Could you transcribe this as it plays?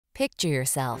Picture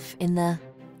yourself in the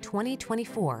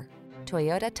 2024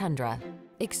 Toyota Tundra.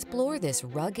 Explore this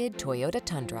rugged Toyota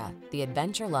Tundra, the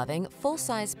adventure-loving,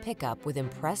 full-size pickup with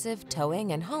impressive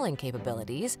towing and hauling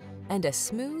capabilities and a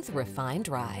smooth, refined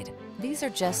ride. These are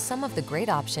just some of the great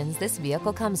options this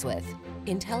vehicle comes with: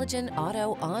 intelligent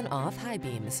auto on-off high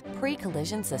beams,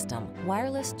 pre-collision system,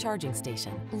 wireless charging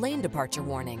station, lane departure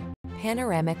warning,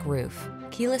 panoramic roof,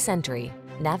 keyless entry,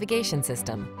 navigation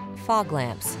system, fog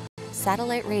lamps,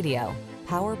 satellite radio,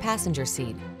 power passenger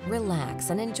seat. Relax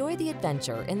and enjoy the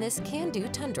adventure in this can-do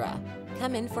Tundra.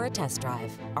 Come in for a test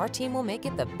drive. Our team will make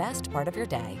it the best part of your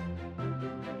day.